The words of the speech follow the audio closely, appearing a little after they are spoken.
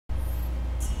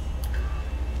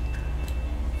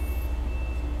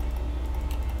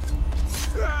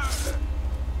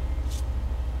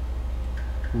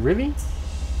Really?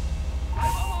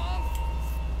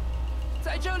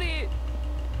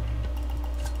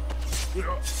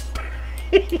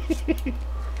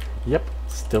 Yep,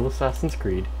 still Assassin's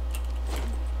Creed.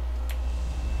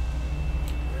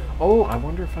 Oh, I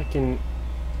wonder if I can...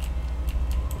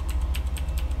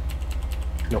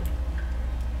 Nope.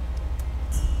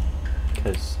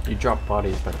 Because you drop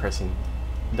bodies by pressing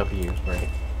W, right?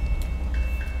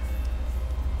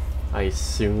 I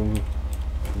assume...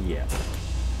 Yeah.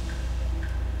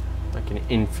 I can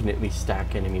infinitely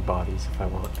stack enemy bodies if I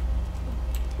want.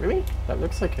 Really? That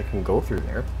looks like I can go through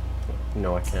there.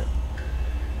 No, I can't.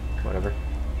 Whatever.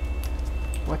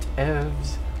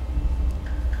 Whatevs.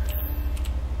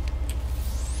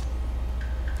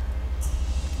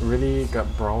 Really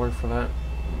got Brawler for that?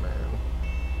 Man.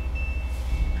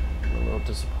 I'm a little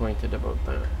disappointed about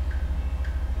that.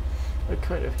 I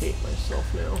kind of hate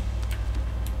myself now.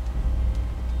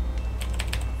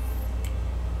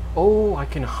 Oh, I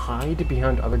can hide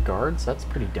behind other guards? That's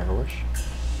pretty devilish.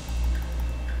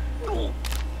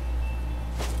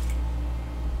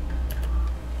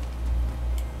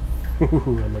 Ooh,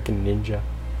 I'm like a ninja.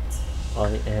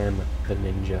 I am the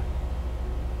ninja.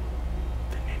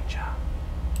 The ninja.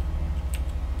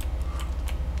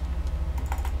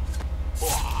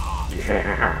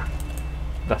 Yeah!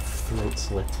 The throat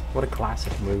slit. What a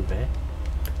classic move, eh?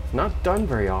 Not done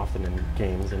very often in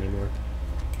games anymore.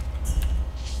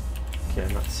 Okay,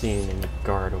 I'm not seeing any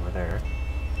guard over there.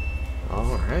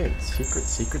 Alright,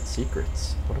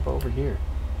 secrets. What about over here?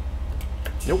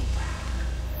 Nope.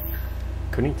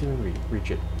 Couldn't even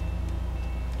reach it.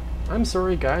 I'm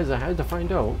sorry guys, I had to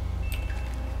find out.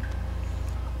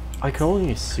 I can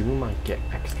only assume I get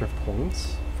extra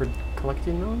points for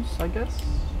collecting those, I guess?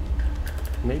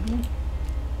 Maybe?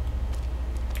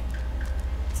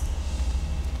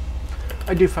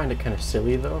 I do find it kind of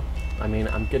silly though. I mean,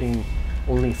 I'm getting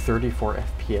only 34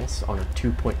 FPS on a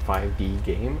 2.5D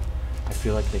game. I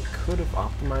feel like they could have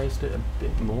optimized it a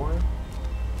bit more.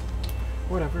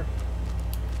 Whatever.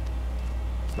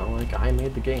 It's not like I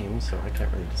made the game, so I can't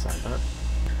really decide that.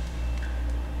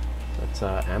 That's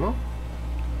ammo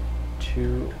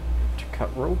to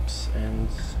cut ropes and...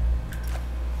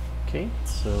 Okay,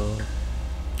 so...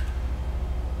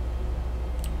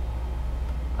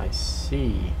 I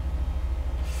see.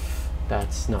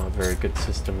 That's not a very good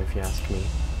system if you ask me.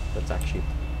 That's actually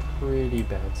a pretty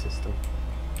bad system.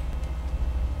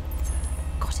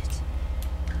 Got it.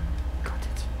 Got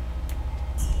it.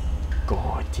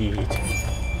 Got it.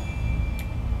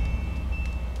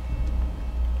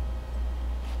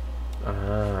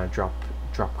 Ah, drop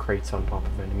crates on top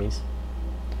of enemies.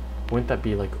 Wouldn't that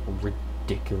be like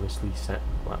ridiculously set?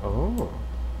 Oh.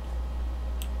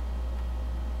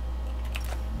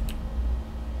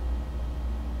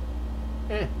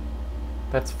 Eh,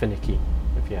 that's finicky,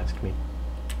 if you ask me.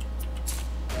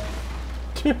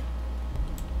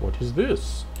 What is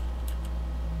this?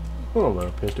 Oh, there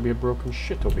appears to be a broken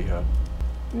shit over here.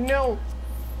 No!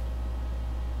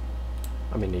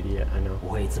 I'm an idiot, I know.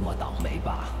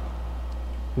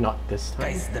 Not this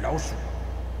time.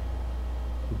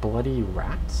 Bloody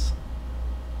rats?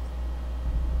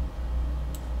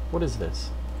 What is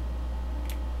this?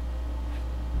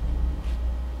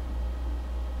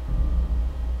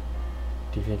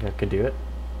 Do you think I could do it?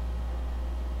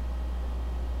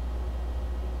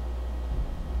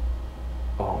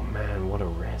 Oh man, what a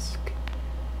risk.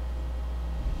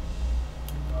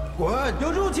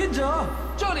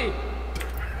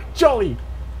 Jolly!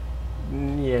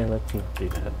 Yeah, let's not do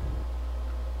that.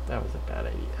 That was a bad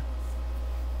idea.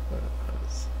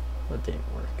 That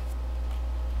didn't work.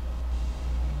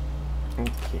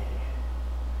 Okay.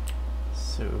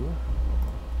 So,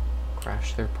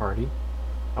 crash their party.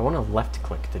 I want to left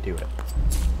click to do it.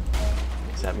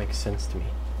 Because that makes sense to me.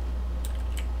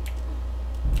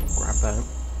 Grab that.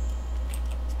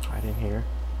 Hide in here.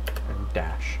 And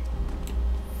dash.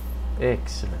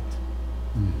 Excellent.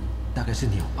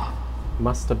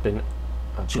 Must have been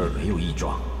a bird.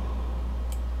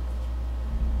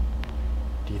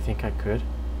 Do you think I could?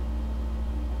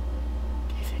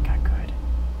 Do you think I could?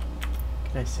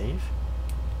 Can I save?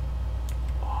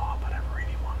 Oh, but I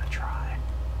really want to try.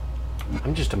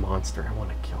 I'm just a monster. I want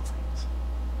to kill things.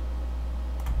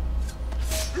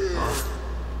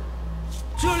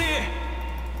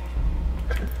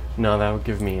 No, that would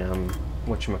give me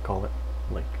whatchamacallit,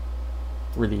 like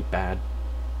really bad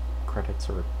credits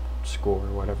or score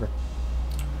or whatever.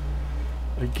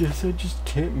 I guess I just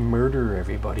can't murder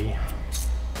everybody.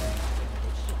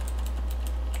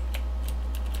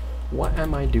 What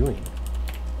am I doing?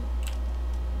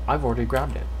 I've already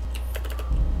grabbed it.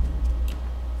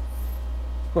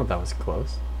 Well, that was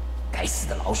close. 该死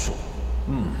的老鼠。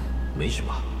没什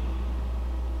么。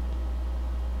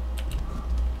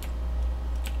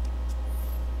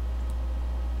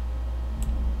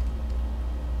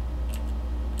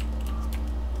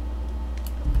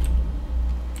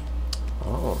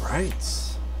All right.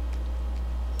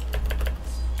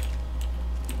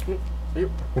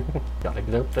 Gotta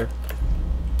get out there.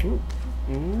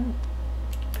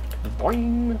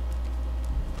 Boing.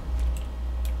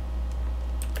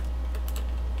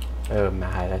 Oh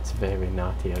my, that's very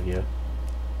naughty of you.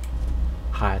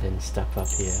 Hiding stuff up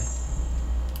here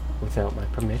without my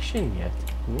permission yet.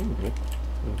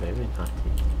 Very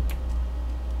naughty.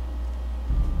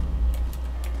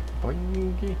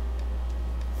 Boing.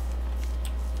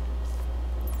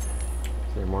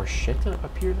 Is there more shit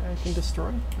up here that I can destroy,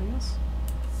 I guess?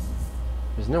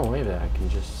 There's no way that I can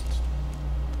just...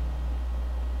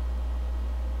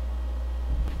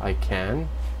 I can?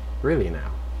 Really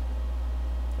now?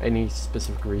 Any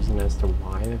specific reason as to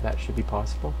why that should be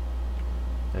possible?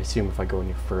 I assume if I go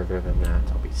any further than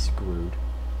that, I'll be screwed.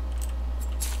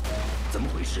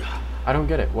 I don't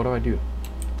get it. What do I do?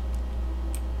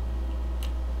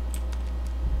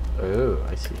 Oh,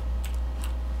 I see.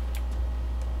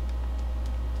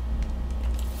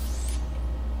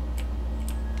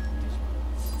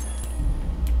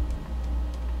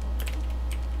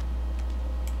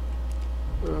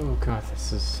 Oh god,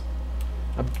 this is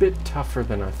a bit tougher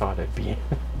than I thought it'd be.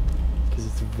 Because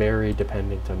it's very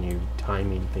dependent on you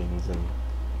timing things and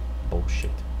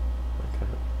bullshit like that.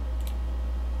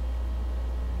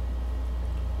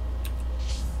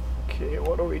 Okay,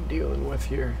 what are we dealing with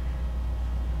here?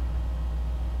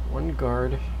 One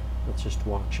guard that's just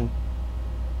watching.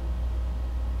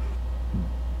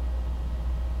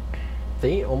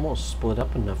 They almost split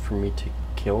up enough for me to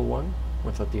kill one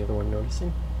without the other one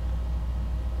noticing.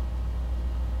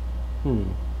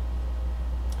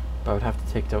 But I would have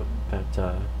to take out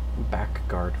that back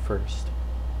guard first.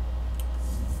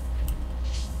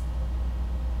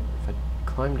 If I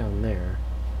climb down there,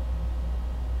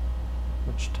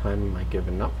 how much time am I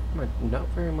given? Not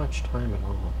very much time at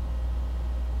all.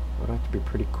 I would have to be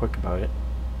pretty quick about it.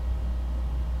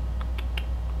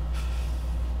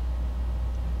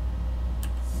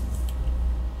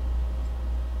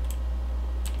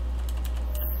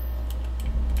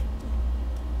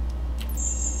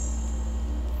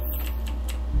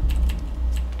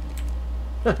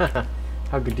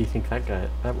 How good do you think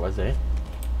that was, eh?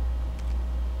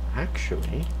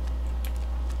 Actually,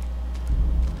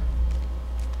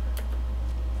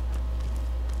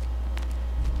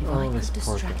 this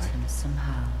poor guy. Him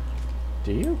somehow.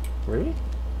 Do you? Really?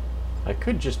 I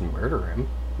could just murder him,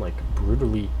 like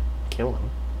brutally kill him.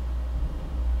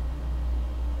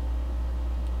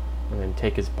 And then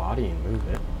take his body and move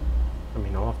it. I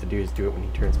mean, all I have to do is do it when he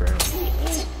turns around.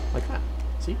 Like that.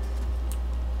 See?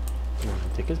 And then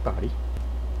I take his body,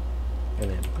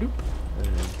 and then bloop, and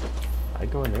then I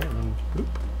go in there, and then bloop.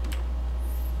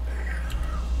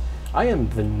 I am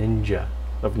the ninja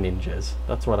of ninjas.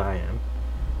 That's what I am.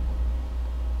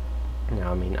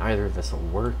 Now, I mean, either this will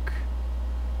work,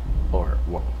 or it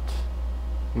won't.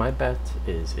 My bet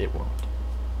is it won't.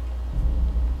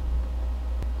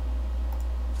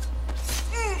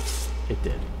 It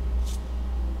did.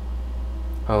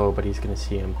 Oh, but he's gonna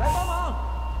see him.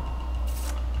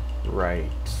 Right.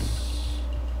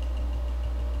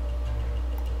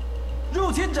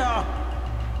 入侵者，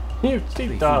 You 对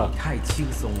see 付 that? 你太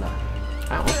轻松了。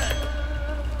 Ow.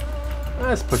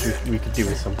 I suppose we could do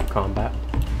with some combat.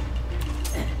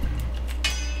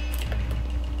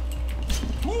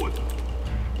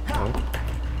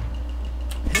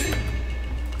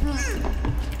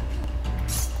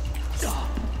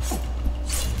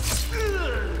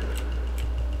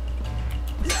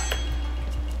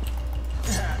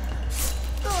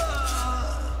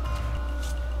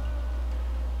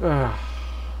 Oh.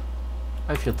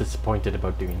 I feel disappointed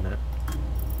about doing that.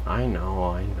 I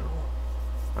know.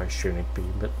 I shouldn't be,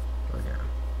 but I am.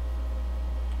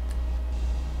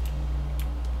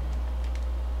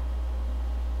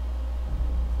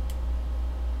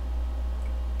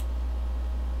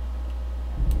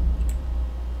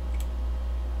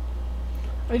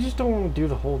 I just don't want to do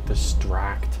the whole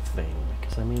distract thing,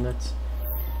 because I mean that's...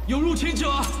 有入侵者！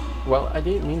 Well, I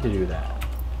didn't mean to do that.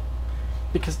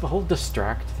 Because the whole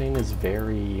distract thing is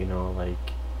very, you know,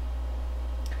 like...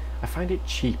 I find it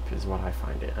cheap is what I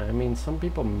find it. I mean, some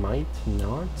people might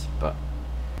not, but...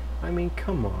 I mean,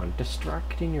 come on,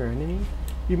 distracting your enemy?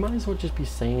 You might as well just be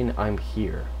saying, I'm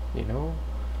here, you know?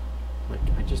 Like,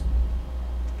 I just...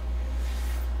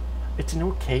 It's an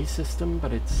okay system,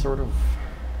 but it's sort of...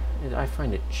 I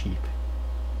find it cheap,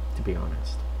 to be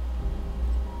honest.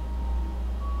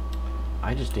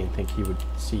 I just didn't think he would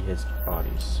see his body,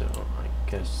 so I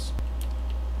guess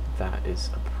that is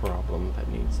a problem that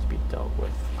needs to be dealt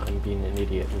with. I'm being an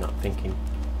idiot and not thinking.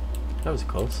 That was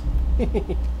close.